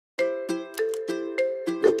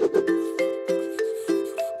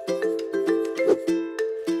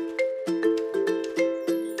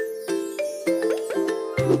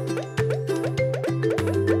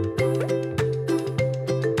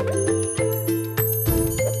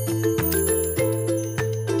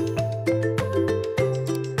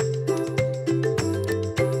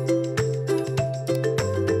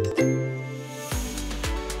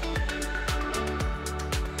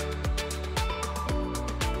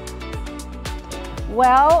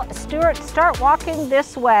Well, Stuart, start walking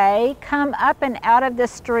this way, come up and out of the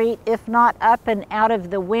street, if not up and out of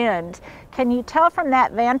the wind. Can you tell from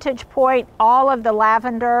that vantage point all of the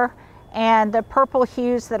lavender and the purple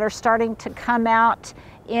hues that are starting to come out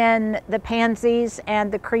in the pansies and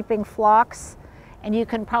the creeping phlox? And you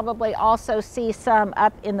can probably also see some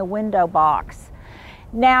up in the window box.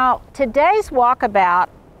 Now, today's walkabout,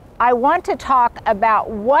 I want to talk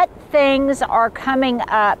about what things are coming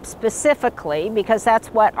up specifically, because that's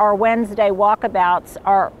what our Wednesday walkabouts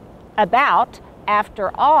are about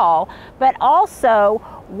after all, but also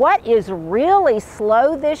what is really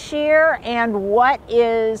slow this year and what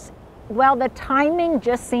is, well, the timing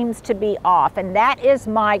just seems to be off, and that is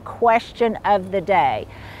my question of the day.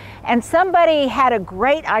 And somebody had a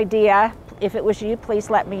great idea. If it was you,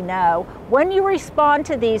 please let me know. When you respond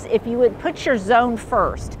to these, if you would put your zone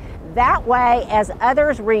first. That way, as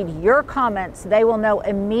others read your comments, they will know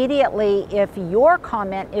immediately if your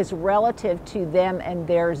comment is relative to them and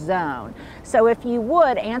their zone. So if you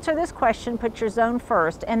would, answer this question, put your zone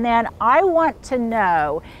first, and then I want to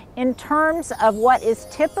know, in terms of what is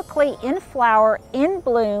typically in flower, in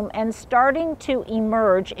bloom, and starting to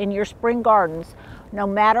emerge in your spring gardens, no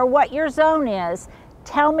matter what your zone is,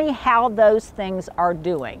 tell me how those things are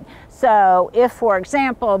doing. So if, for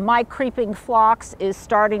example, my creeping phlox is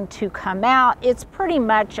starting to come out, it's pretty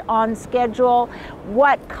much on schedule.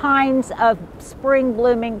 What kinds of spring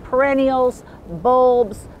blooming perennials,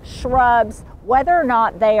 bulbs, shrubs, whether or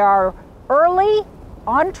not they are early,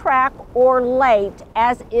 on track, or late,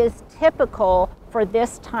 as is typical for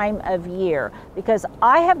this time of year. Because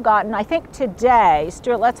I have gotten, I think today,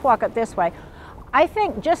 Stuart, let's walk up this way. I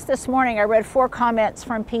think just this morning I read 4 comments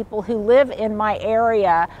from people who live in my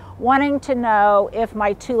area wanting to know if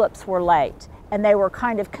my tulips were late, and they were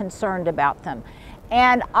kind of concerned about them.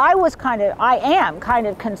 And I am kind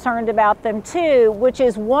of concerned about them too, which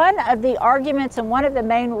is one of the arguments and one of the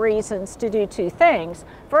main reasons to do 2 things.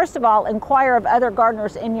 First of all, inquire of other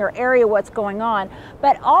gardeners in your area what's going on,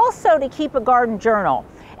 but also to keep a garden journal.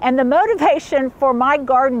 And the motivation for my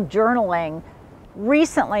garden journaling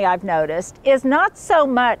recently, I've noticed, is not so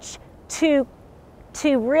much to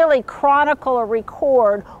really chronicle or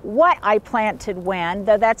record what I planted when,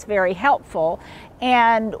 though that's very helpful,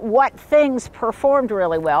 and what things performed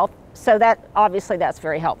really well. So that obviously that's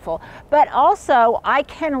very helpful. But also I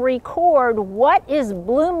can record what is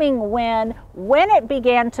blooming when it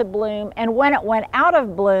began to bloom and when it went out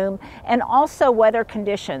of bloom, and also weather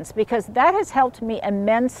conditions, because that has helped me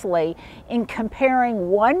immensely in comparing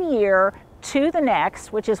one year to the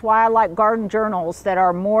next, which is why I like garden journals that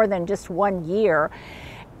are more than just 1 year.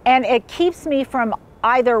 And it keeps me from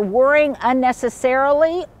either worrying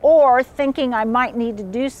unnecessarily or thinking I might need to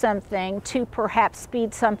do something to perhaps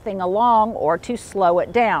speed something along or to slow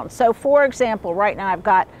it down. So for example, right now I've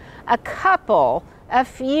got a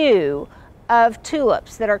few of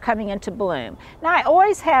tulips that are coming into bloom. Now I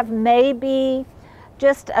always have maybe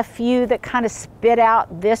just a few that kind of spit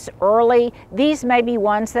out this early. These may be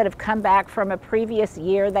ones that have come back from a previous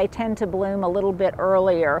year. They tend to bloom a little bit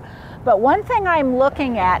earlier. But one thing I'm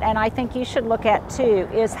looking at, and I think you should look at too,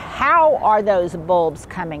 is how are those bulbs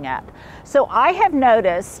coming up? So I have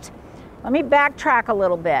noticed, let me backtrack a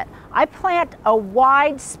little bit. I plant a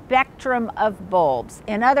wide spectrum of bulbs.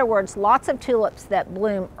 In other words, lots of tulips that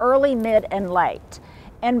bloom early, mid, and late.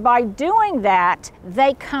 And by doing that,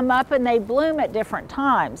 they come up and they bloom at different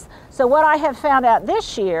times. So what I have found out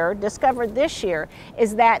this year, discovered this year,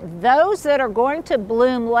 is that those that are going to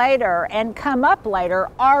bloom later and come up later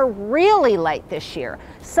are really late this year.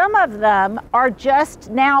 Some of them are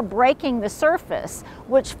just now breaking the surface,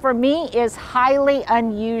 which for me is highly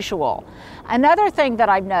unusual. Another thing that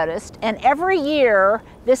I've noticed, and every year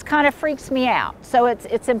this kind of freaks me out. So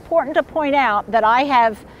it's important to point out that I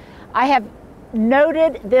have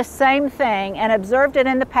noted this same thing and observed it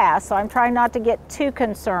in the past, so I'm trying not to get too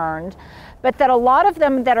concerned, but that a lot of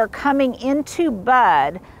them that are coming into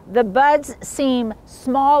bud, the buds seem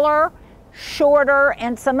smaller, shorter,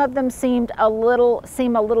 and some of them seem a little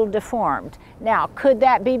deformed. Now, could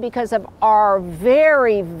that be because of our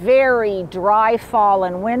very, very dry fall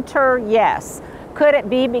and winter? Yes. Could it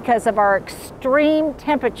be because of our extreme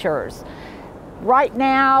temperatures? Right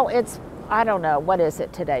now, it's, I don't know, what is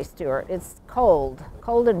it today, Stuart? It's cold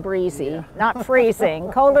and breezy, yeah. Not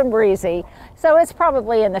freezing, cold and breezy. So it's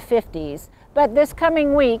probably in the 50s. But this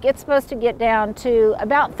coming week, it's supposed to get down to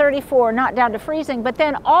about 34, not down to freezing, but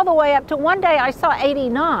then all the way up to one day I saw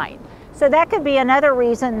 89. So that could be another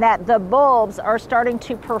reason that the bulbs are starting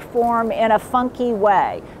to perform in a funky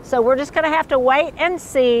way. So we're just gonna have to wait and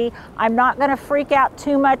see. I'm not gonna freak out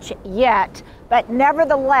too much yet, But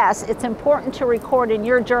nevertheless, it's important to record in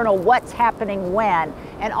your journal what's happening when.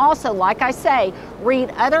 And also, like I say, read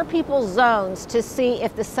other people's zones to see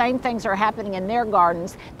if the same things are happening in their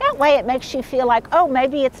gardens. That way it makes you feel like, oh,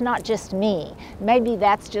 maybe it's not just me. Maybe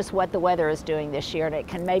that's just what the weather is doing this year, and it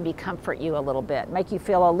can maybe comfort you a little bit, make you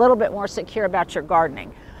feel a little bit more secure about your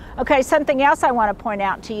gardening. Okay, something else I want to point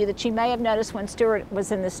out to you that you may have noticed when Stuart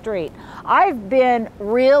was in the street. I've been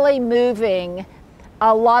really moving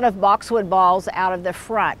a lot of boxwood balls out of the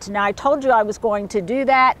front. Now, I told you I was going to do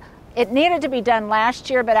that. It needed to be done last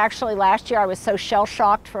year, but actually last year I was so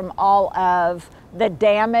shell-shocked from all of the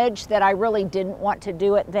damage that I really didn't want to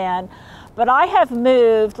do it then. But I have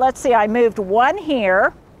moved, let's see, I moved one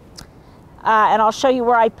here, and I'll show you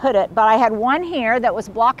where I put it, but I had one here that was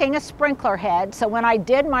blocking a sprinkler head. So when I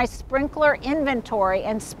did my sprinkler inventory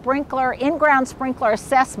and in-ground sprinkler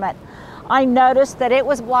assessment, I noticed that it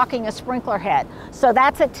was blocking a sprinkler head. So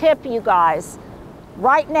that's a tip, you guys.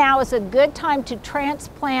 Right now is a good time to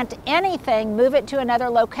transplant anything, move it to another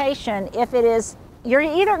location. If it is, you're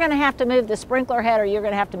either going to have to move the sprinkler head or you're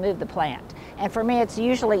going to have to move the plant. And for me, it's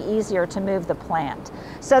usually easier to move the plant.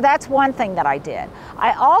 So that's one thing that I did.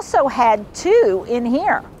 I also had two in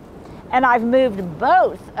here, and I've moved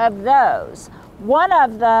both of those. One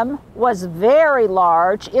of them was very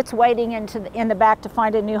large. It's waiting in the back to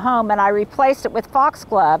find a new home, and I replaced it with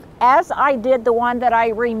foxglove. As I did the one that I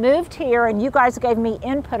removed here, and you guys gave me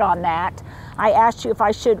input on that, I asked you if I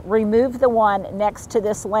should remove the one next to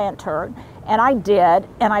this lantern, and I did,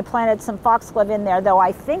 and I planted some foxglove in there, though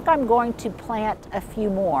I think I'm going to plant a few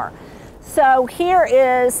more. So here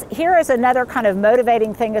is another kind of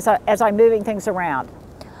motivating thing as I'm moving things around.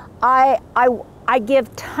 I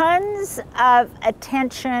give tons of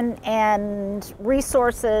attention and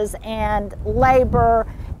resources and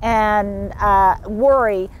labor and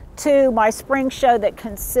worry to my spring show that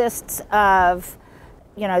consists of,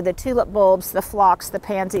 you know, the tulip bulbs, the phlox, the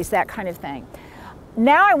pansies, that kind of thing.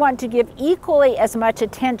 Now I want to give equally as much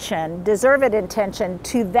attention, deserved attention,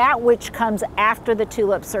 to that which comes after the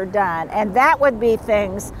tulips are done. And that would be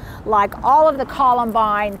things like all of the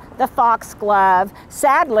columbine, the foxglove,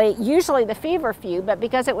 sadly, usually the feverfew, but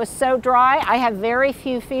because it was so dry, I have very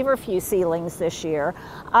few feverfew seedlings this year,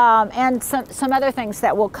 and some other things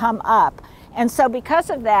that will come up. And so because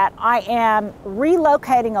of that, I am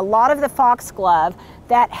relocating a lot of the foxglove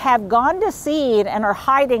that have gone to seed and are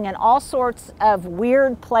hiding in all sorts of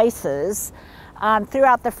weird places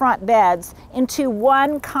throughout the front beds into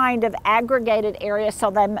one kind of aggregated area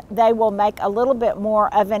so they will make a little bit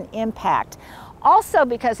more of an impact. Also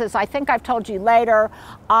because, as I think I've told you later,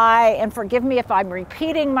 and forgive me if I'm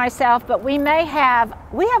repeating myself, but we have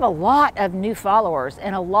a lot of new followers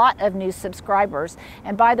and a lot of new subscribers.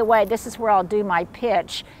 And by the way, this is where I'll do my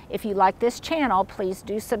pitch. If you like this channel, please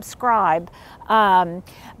do subscribe.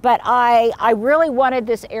 But I really wanted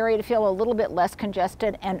this area to feel a little bit less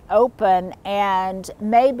congested and open and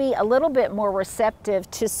maybe a little bit more receptive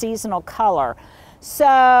to seasonal color.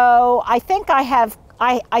 So I think I have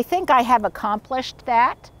accomplished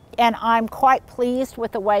that, and I'm quite pleased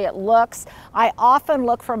with the way it looks. I often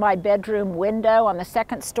look from my bedroom window on the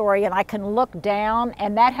second story, and I can look down,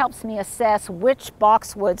 and that helps me assess which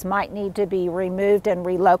boxwoods might need to be removed and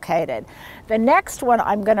relocated. The next one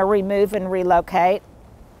I'm going to remove and relocate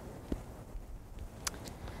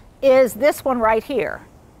is this one right here.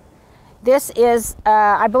 This is,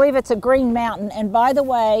 I believe it's a green mountain, and by the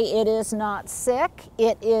way, it is not sick.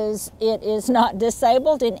 It is not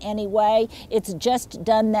disabled in any way. It's just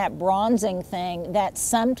done that bronzing thing that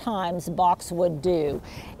sometimes boxwood do.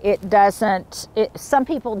 It doesn't, some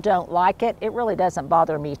people don't like it. It really doesn't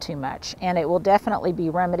bother me too much, and it will definitely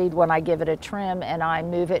be remedied when I give it a trim and I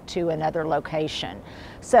move it to another location.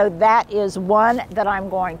 So that is one that I'm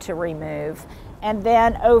going to remove. And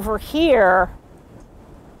then over here,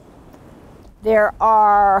 there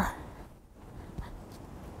are,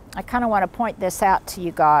 I kind of want to point this out to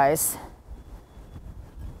you guys.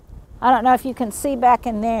 I don't know if you can see back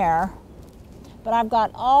in there, but I've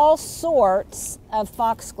got all sorts of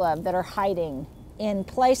foxglove that are hiding in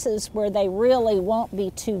places where they really won't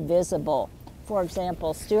be too visible. For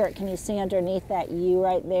example, Stuart, can you see underneath that U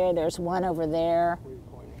right there? There's one over there. Where are you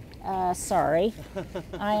pointing? Sorry.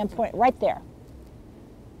 I am pointing right there.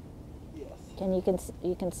 You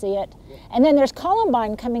can see it. And then there's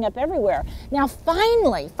columbine coming up everywhere. Now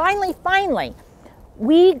finally,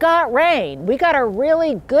 we got rain. We got a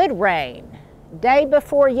really good rain day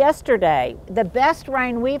before yesterday. The best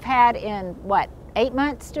rain we've had in, what, 8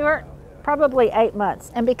 months, Stuart? Probably 8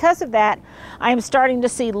 months. And because of that, I am starting to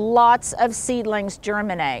see lots of seedlings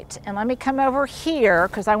germinate. And let me come over here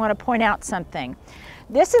because I want to point out something.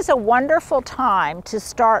 This is a wonderful time to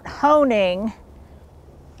start honing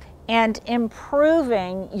and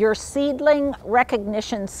improving your seedling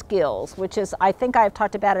recognition skills, which is, I think I've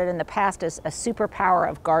talked about it in the past, as a superpower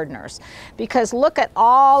of gardeners. Because look at,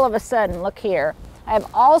 all of a sudden, look here, I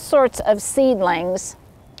have all sorts of seedlings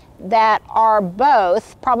that are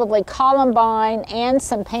both probably columbine and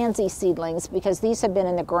some pansy seedlings, because these have been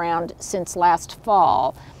in the ground since last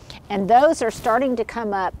fall. And those are starting to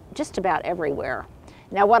come up just about everywhere.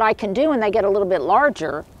 Now what I can do when they get a little bit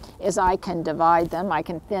larger is I can divide them, I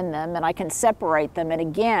can thin them, and I can separate them, and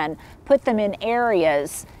again, put them in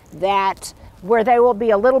areas where they will be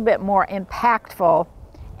a little bit more impactful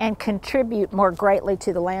and contribute more greatly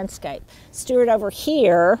to the landscape. Stuart, over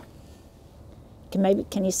here,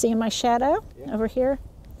 can you see in my shadow? Yeah. Over here?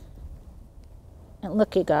 And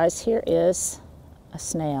look, you guys, here is a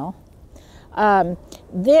snail.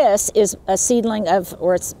 This is a seedling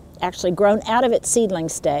or it's actually grown out of its seedling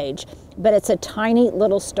stage, but it's a tiny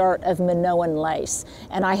little start of Minoan lace,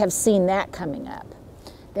 and I have seen that coming up.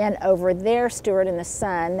 Then over there, Stuart, in the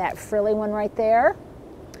sun, that frilly one right there,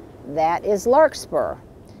 that is larkspur.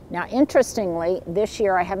 Now, interestingly, this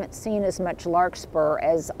year I haven't seen as much larkspur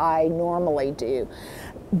as I normally do.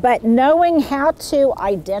 But knowing how to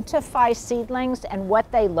identify seedlings and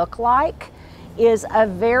what they look like is a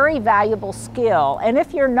very valuable skill. And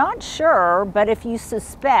if you're not sure, but if you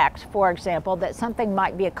suspect, for example, that something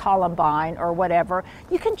might be a columbine or whatever,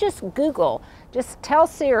 you can just Google. Just tell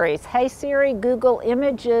Siri, hey Siri, Google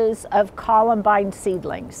images of columbine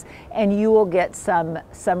seedlings, and you will get some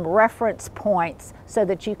reference points so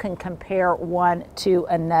that you can compare one to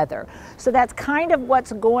another. So that's kind of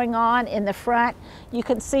what's going on in the front. You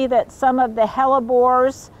can see that some of the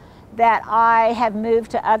hellebores that I have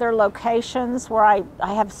moved to other locations where I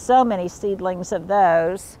have so many seedlings of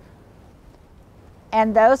those.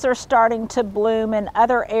 And those are starting to bloom in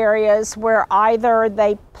other areas where either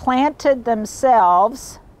they planted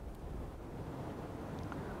themselves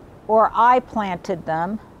or I planted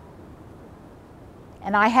them.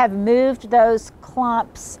 And I have moved those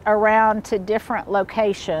clumps around to different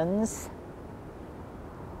locations.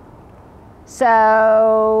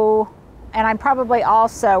 So, and I'm probably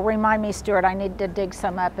also, remind me, Stuart, I need to dig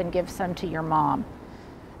some up and give some to your mom.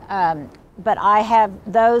 But I have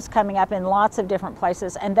those coming up in lots of different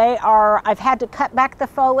places, and I've had to cut back the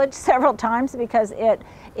foliage several times because it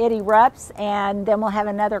erupts, and then we'll have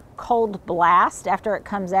another cold blast after it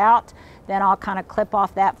comes out. Then I'll kind of clip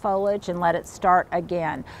off that foliage and let it start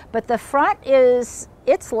again. But the front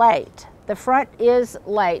it's late. The front is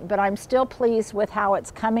late, but I'm still pleased with how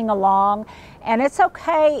it's coming along. And it's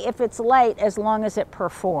okay if it's late as long as it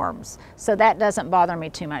performs. So that doesn't bother me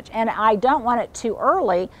too much. And I don't want it too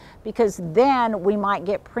early because then we might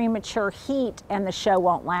get premature heat and the show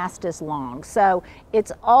won't last as long. So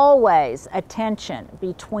it's always a tension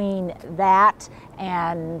between that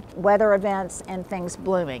and weather events and things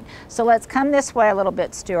blooming. So let's come this way a little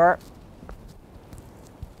bit, Stuart.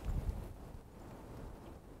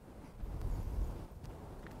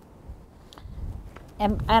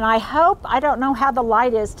 And I hope, I don't know how the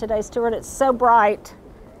light is today, Stuart, it's so bright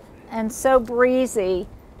and so breezy.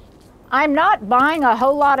 I'm not buying a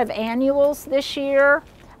whole lot of annuals this year.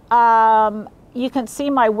 You can see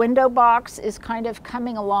my window box is kind of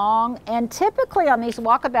coming along. And typically on these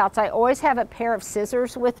walkabouts, I always have a pair of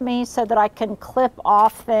scissors with me so that I can clip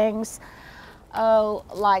off things. Oh,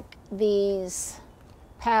 like these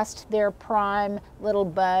past their prime little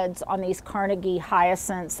buds on these Carnegie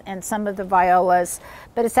hyacinths and some of the violas,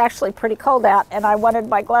 but it's actually pretty cold out and I wanted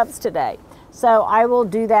my gloves today. So I will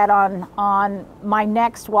do that on my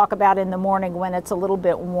next walkabout in the morning when it's a little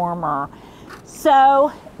bit warmer.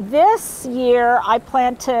 So this year I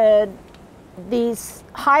planted these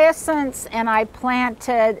hyacinths and I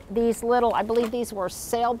planted these little, I believe these were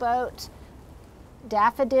sailboat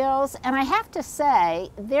daffodils, and I have to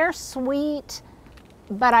say they're sweet,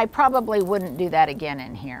 but I probably wouldn't do that again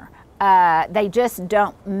in here. They just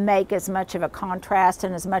don't make as much of a contrast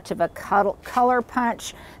and as much of a color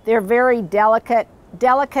punch. They're very delicate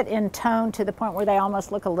in tone to the point where they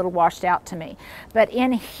almost look a little washed out to me. But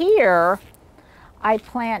in here, I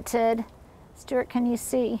planted, Stuart, can you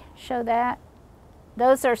see, show that?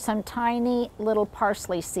 Those are some tiny little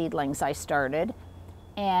parsley seedlings I started,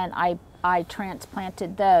 and I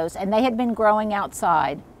transplanted those, and they had been growing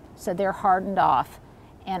outside, so they're hardened off.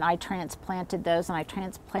 And I transplanted those, and I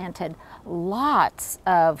transplanted lots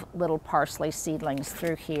of little parsley seedlings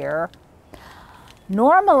through here.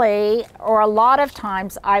 Normally, or a lot of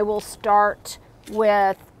times, I will start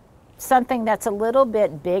with something that's a little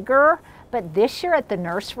bit bigger, But this year at the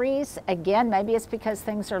nurseries, again, maybe it's because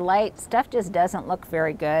things are late, stuff just doesn't look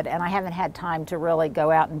very good, and I haven't had time to really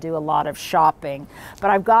go out and do a lot of shopping. But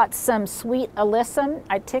I've got some sweet alyssum.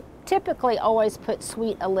 I typically always put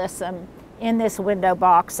sweet alyssum in this window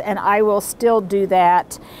box, and I will still do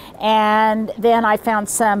that. And then I found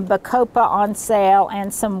some bacopa on sale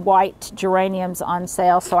and some white geraniums on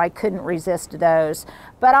sale, so I couldn't resist those.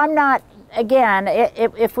 But I'm not, again,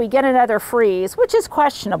 if we get another freeze, which is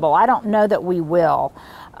questionable, I don't know that we will,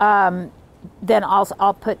 then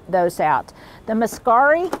I'll put those out. The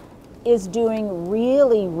muscari is doing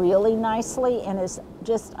really, really nicely and is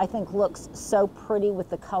just, I think, looks so pretty with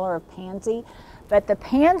the color of pansy. But the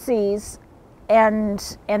pansies and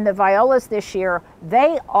the violas this year,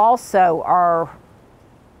 they also are,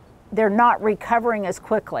 they're not recovering as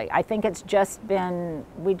quickly. I think it's just been,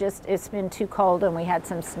 it's been too cold and we had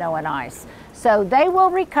some snow and ice. So they will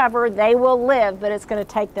recover, they will live, but it's going to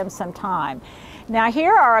take them some time. Now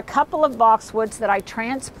here are a couple of boxwoods that I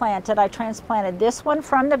transplanted. I transplanted this one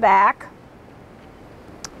from the back.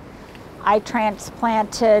 I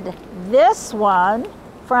transplanted this one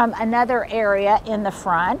from another area in the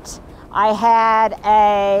front. I had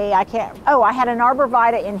I had an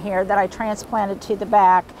arborvitae in here that I transplanted to the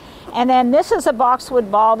back. And then this is a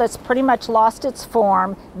boxwood ball that's pretty much lost its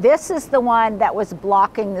form. This is the one that was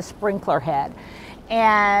blocking the sprinkler head.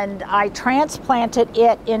 And I transplanted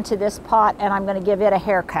it into this pot, and I'm going to give it a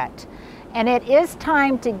haircut. And it is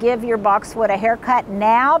time to give your boxwood a haircut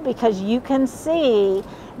now, because you can see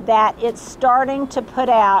that it's starting to put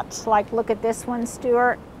out, like look at this one,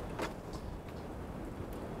 Stuart.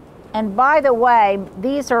 And by the way,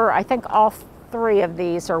 these are, I think all three of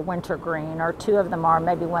these are wintergreen, or two of them are,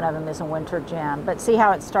 maybe one of them is a winter gem. But see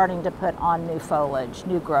how it's starting to put on new foliage,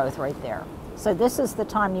 new growth right there. So this is the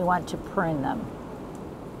time you want to prune them.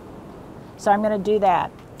 So I'm going to do that.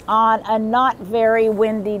 On a not very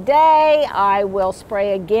windy day, I will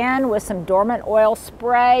spray again with some dormant oil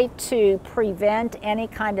spray to prevent any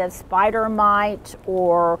kind of spider mite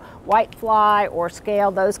or whitefly or scale,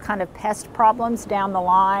 those kind of pest problems down the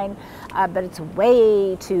line. But it's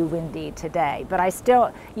way too windy today. But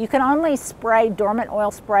you can only spray dormant oil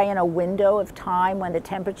spray in a window of time when the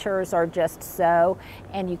temperatures are just so,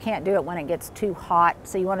 and you can't do it when it gets too hot.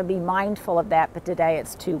 So you want to be mindful of that, but today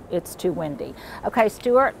it's too windy. Okay,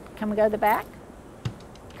 Stuart, can we go to the back?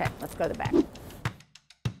 Okay, let's go to the back.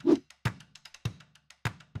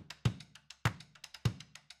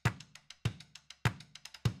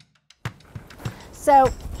 So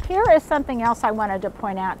here is something else I wanted to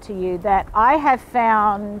point out to you that I have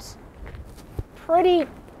found pretty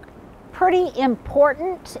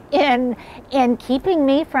important in keeping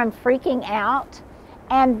me from freaking out.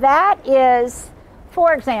 And that is,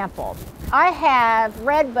 for example, I have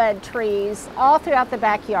redbud trees all throughout the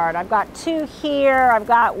backyard. I've got two here, I've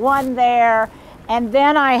got one there, and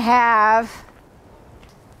then I have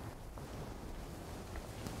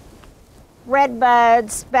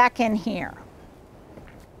redbuds back in here.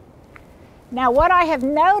 Now what I have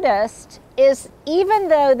noticed is, even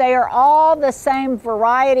though they are all the same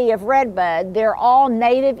variety of redbud, they're all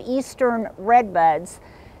native eastern redbuds,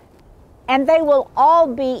 and they will all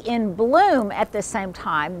be in bloom at the same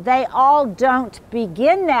time, they all don't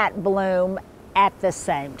begin that bloom at the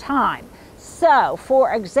same time. So,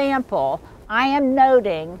 for example, I am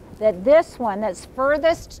noting that this one that's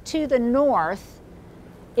furthest to the north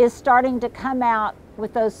is starting to come out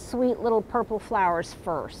with those sweet little purple flowers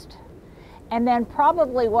first. And then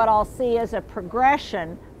probably what I'll see is a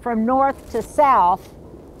progression from north to south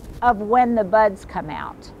of when the buds come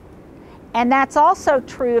out. And that's also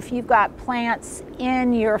true if you've got plants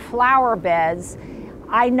in your flower beds.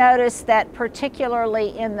 I notice that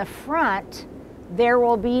particularly in the front, there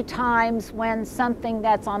will be times when something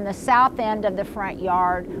that's on the south end of the front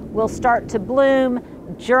yard will start to bloom,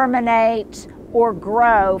 germinate, or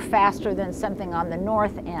grow faster than something on the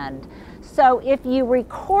north end. So if you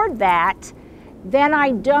record that, then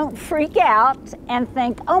I don't freak out and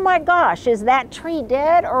think, oh my gosh, is that tree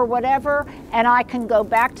dead or whatever? And I can go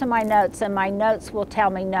back to my notes, and my notes will tell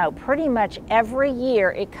me no. Pretty much every year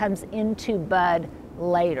it comes into bud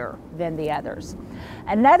later than the others.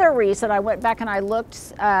 Another reason, I went back and I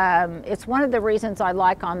looked, it's one of the reasons I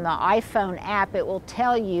like on the iPhone app, it will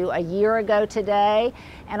tell you a year ago today,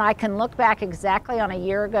 and I can look back exactly on a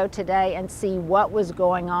year ago today and see what was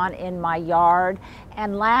going on in my yard.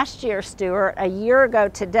 And last year, Stuart, a year ago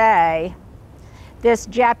today, this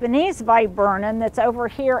Japanese viburnum that's over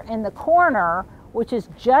here in the corner, which is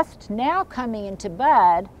just now coming into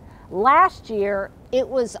bud, Last year, it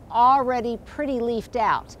was already pretty leafed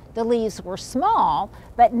out. The leaves were small,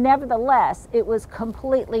 but nevertheless, it was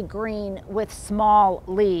completely green with small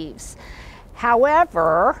leaves.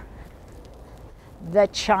 However, the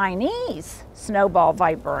Chinese snowball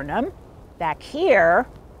viburnum back here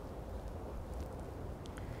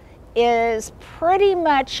is pretty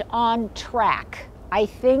much on track. I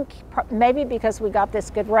think maybe because we got this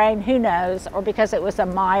good rain, who knows, or because it was a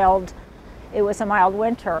mild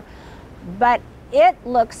winter. But it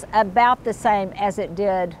looks about the same as it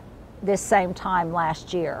did this same time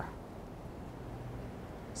last year.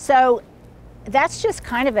 So that's just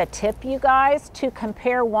kind of a tip, you guys, to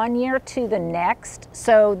compare one year to the next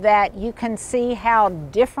so that you can see how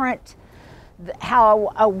different,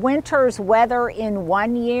 how a winter's weather in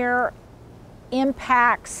one year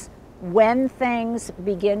impacts when things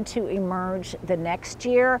begin to emerge the next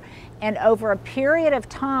year. And over a period of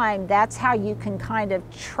time, that's how you can kind of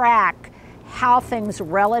track how things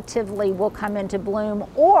relatively will come into bloom,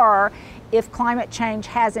 or if climate change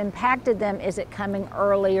has impacted them, is it coming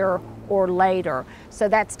earlier or later? So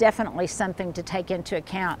that's definitely something to take into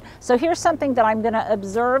account. So here's something that I'm going to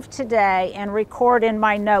observe today and record in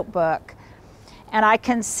my notebook. And I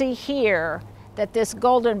can see here that this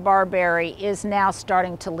golden barberry is now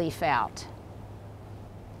starting to leaf out.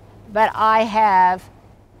 But I have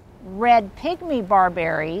red pygmy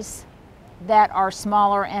barberries that are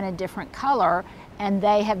smaller and a different color, and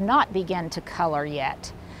they have not begun to color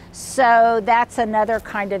yet. So that's another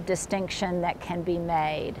kind of distinction that can be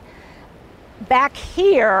made. Back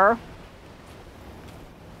here,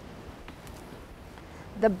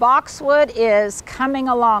 the boxwood is coming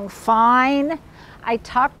along fine. I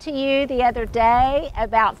talked to you the other day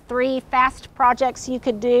about 3 fast projects you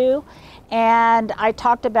could do, and I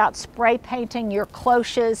talked about spray painting your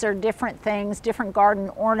cloches or different things, different garden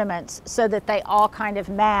ornaments, so that they all kind of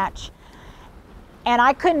match. And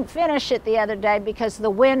I couldn't finish it the other day because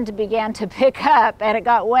the wind began to pick up and it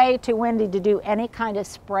got way too windy to do any kind of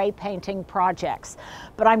spray painting projects.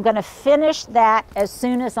 But I'm going to finish that as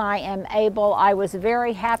soon as I am able. I was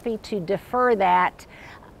very happy to defer that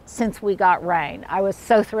since we got rain. I was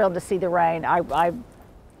so thrilled to see the rain.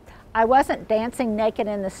 I wasn't dancing naked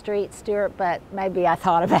in the street, Stuart, but maybe I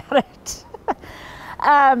thought about it.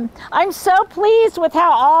 I'm so pleased with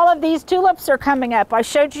how all of these tulips are coming up. I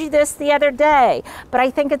showed you this the other day, but I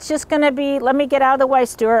think it's just going to be, let me get out of the way,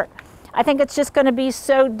 Stuart. I think it's just going to be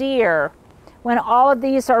so dear when all of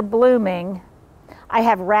these are blooming. I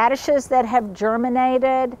have radishes that have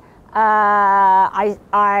germinated.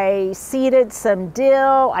 I seeded some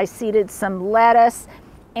dill, I seeded some lettuce,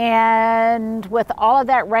 and with all of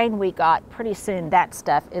that rain we got, pretty soon that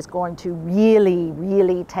stuff is going to really,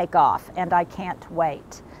 really take off, and I can't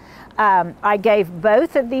wait. I gave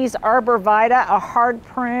both of these Arbor Vitae a hard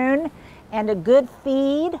prune and a good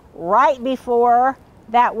feed right before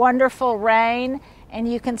that wonderful rain, and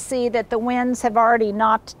you can see that the winds have already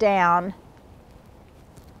knocked down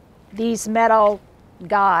these metal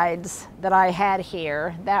guides that I had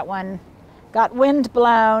here. That one got wind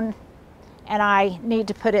blown and I need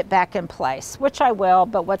to put it back in place, which I will,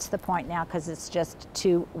 but what's the point now because it's just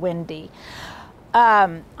too windy.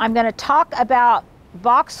 I'm going to talk about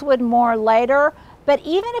boxwood more later, but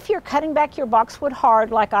even if you're cutting back your boxwood hard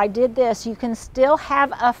like I did this, you can still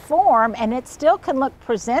have a form and it still can look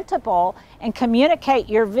presentable and communicate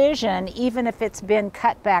your vision even if it's been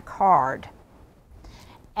cut back hard.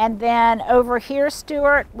 And then over here,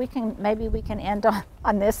 Stuart, maybe we can end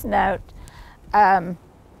on this note.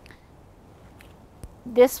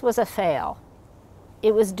 This was a fail.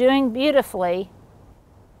 It was doing beautifully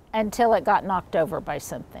until it got knocked over by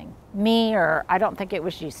something. Me, or I don't think it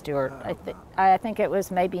was you, Stuart. I think it was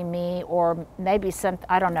maybe me, or maybe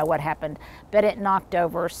I don't know what happened, but it knocked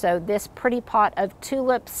over. So this pretty pot of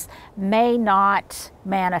tulips may not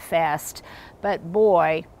manifest, but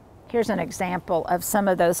boy, here's an example of some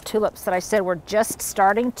of those tulips that I said were just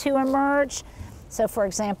starting to emerge. So for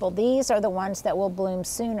example, these are the ones that will bloom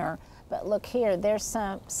sooner. But look here, there's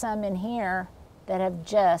some in here that have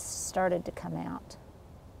just started to come out.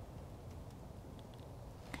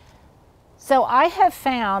 So I have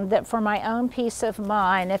found that for my own peace of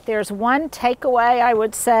mind, if there's one takeaway I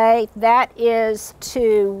would say, that is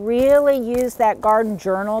to really use that garden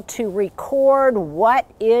journal to record what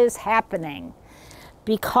is happening.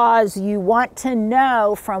 Because you want to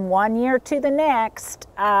know from one year to the next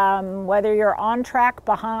whether you're on track,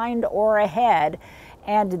 behind, or ahead.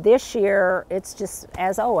 And this year, it's just,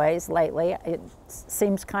 as always lately, it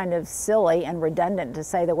seems kind of silly and redundant to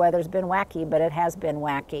say the weather's been wacky, but it has been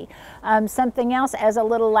wacky. Something else as a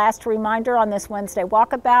little last reminder on this Wednesday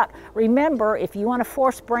walkabout, remember, if you want to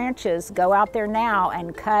force branches, go out there now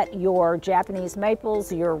and cut your Japanese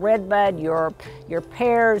maples, your redbud, your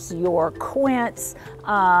pears, your quince,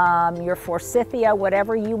 your forsythia,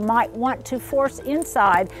 whatever you might want to force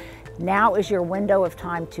inside. Now is your window of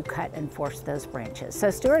time to cut and force those branches. So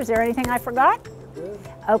Stuart, is there anything I forgot? Good.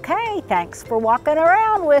 Okay, thanks for walking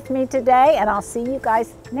around with me today, and I'll see you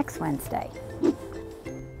guys next Wednesday.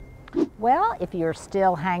 Well, if you're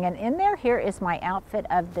still hanging in there, here is my outfit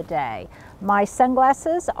of the day. My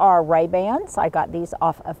sunglasses are Ray-Bans. I got these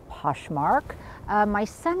off of Poshmark. My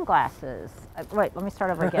sunglasses, wait, let me start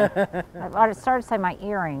over again. I started to say my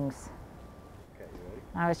earrings.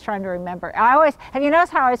 I was trying to remember. Have you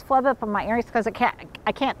noticed how I always flub up on my earrings because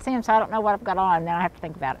I can't see them, so I don't know what I've got on, and then I have to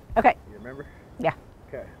think about it. Okay. You remember? Yeah.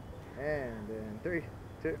 Okay. And then 3,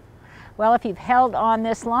 2. Well, if you've held on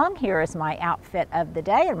this long, here is my outfit of the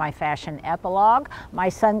day and my fashion epilogue. My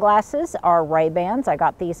sunglasses are Ray-Bans. I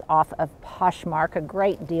got these off of Poshmark, a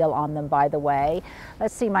great deal on them, by the way.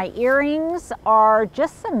 Let's see, my earrings are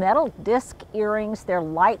just some metal disc earrings. They're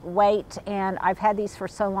lightweight, and I've had these for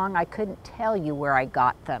so long I couldn't tell you where I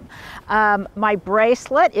got them. My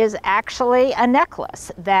bracelet is actually a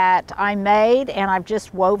necklace that I made, and I've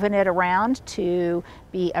just woven it around to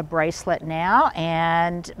be a bracelet now.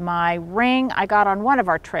 And my ring I got on one of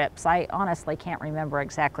our trips. I honestly can't remember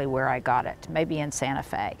exactly where I got it, maybe in Santa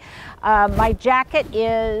Fe. My jacket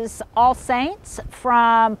is All Saints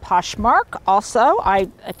from Poshmark also. I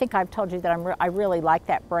think I've told you that I really like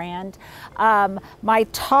that brand. My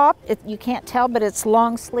top, you can't tell, but it's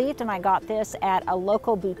long sleeved, and I got this at a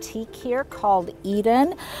local boutique here called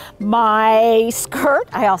Eden. My skirt,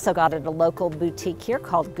 I also got at a local boutique here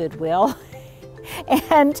called Goodwill.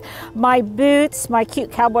 And my boots, my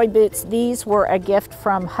cute cowboy boots, these were a gift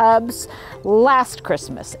from Hubs last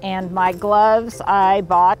Christmas. And my gloves I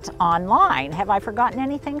bought online. Have I forgotten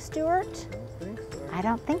anything, Stuart? I don't think so. I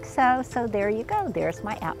don't think so. So there you go. There's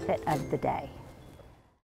my outfit of the day.